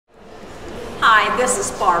Hi, this is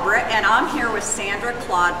Barbara, and I'm here with Sandra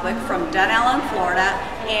Cladwick from Dunellen, Florida,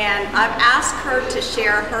 and I've asked her to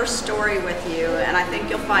share her story with you, and I think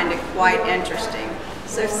you'll find it quite interesting.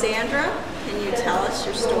 So Sandra, can you tell us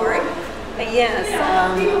your story? Yes,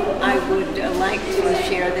 I would like to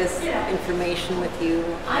share this information with you.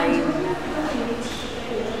 I'm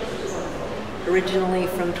originally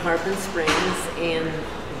from Tarpon Springs, and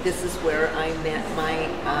this is where I met my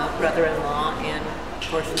brother-in-law, and of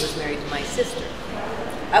course I was married to my sister.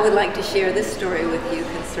 I would like to share this story with you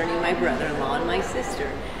concerning my brother-in-law and my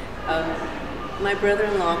sister. My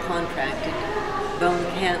brother-in-law contracted bone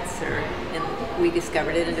cancer, and we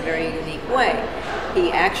discovered it in a very unique way.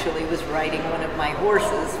 He actually was riding one of my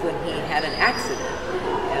horses when he had an accident,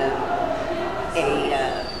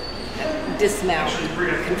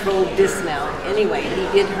 controlled dismount. Anyway, he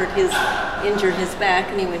did injure his back,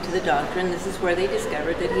 and he went to the doctor, and this is where they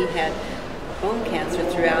discovered that he had bone cancer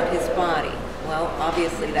throughout his body. Well,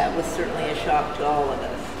 obviously that was certainly a shock to all of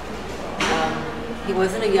us. He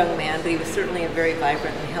wasn't a young man, but he was certainly a very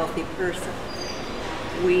vibrant and healthy person.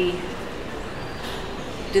 We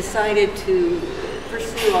decided to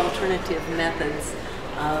pursue alternative methods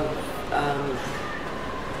of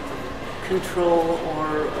control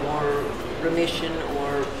or remission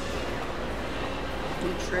or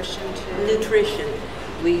nutrition.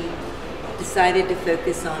 We decided to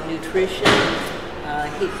focus on nutrition.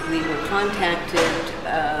 We were contacted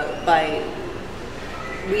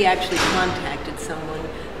we actually contacted someone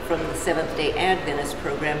from the Seventh-day Adventist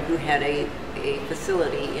program who had a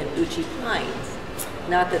facility in Uchi Pines.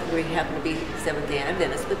 Not that we happen to be Seventh-day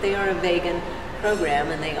Adventists, but they are a vegan program,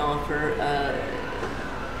 and they offer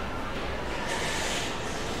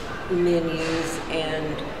menus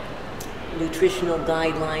and nutritional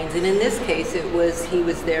guidelines. And in this case, he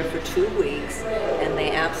was there for 2 weeks, and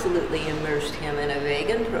they absolutely immersed him in a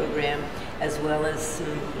vegan program, as well as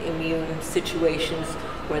some immune situations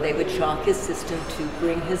where they would shock his system to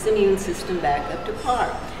bring his immune system back up to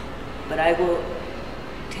par. But I will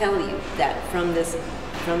tell you that from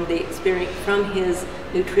his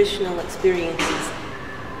nutritional experiences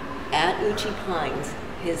at Uchi Pines,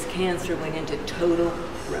 his cancer went into total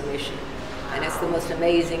remission. And it's the most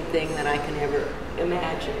amazing thing that I can ever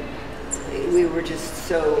imagine. We were just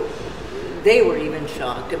they were even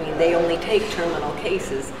shocked. I mean, they only take terminal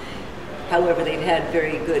cases. However, they've had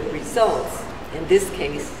very good results. In this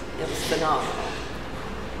case, it was phenomenal.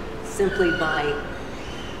 Simply by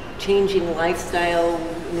changing lifestyle,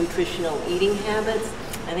 nutritional eating habits.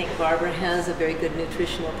 I think Barbara has a very good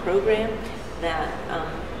nutritional program that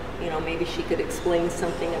maybe she could explain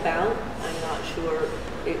something about. I'm not sure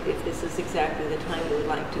if this is exactly the time we would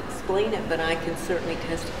like to explain it, but I can certainly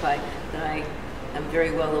testify that I am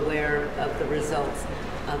very well aware of the results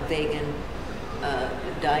of vegan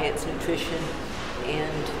diets, nutrition,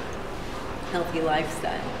 and healthy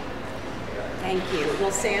lifestyle. Thank you.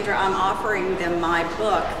 Well, Sandra, I'm offering them my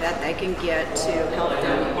book that they can get to help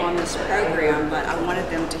them on this program, but I wanted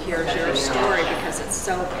them to hear your story because it's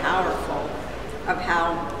so powerful of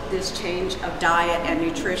how this change of diet and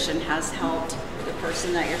nutrition has helped the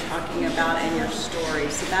person that you're talking about and your story.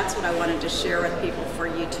 So that's what I wanted to share with people for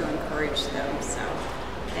you to encourage them. So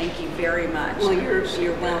thank you very much. Well,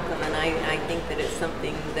 you're welcome, and I think that it's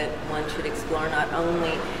something that one should explore not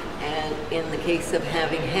only in the case of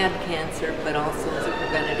having had cancer, but also as a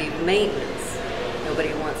preventative maintenance.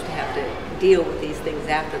 Nobody wants to have to deal with these things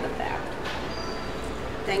after the fact.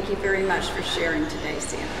 Thank you very much for sharing today,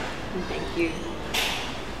 Sandra. Thank you.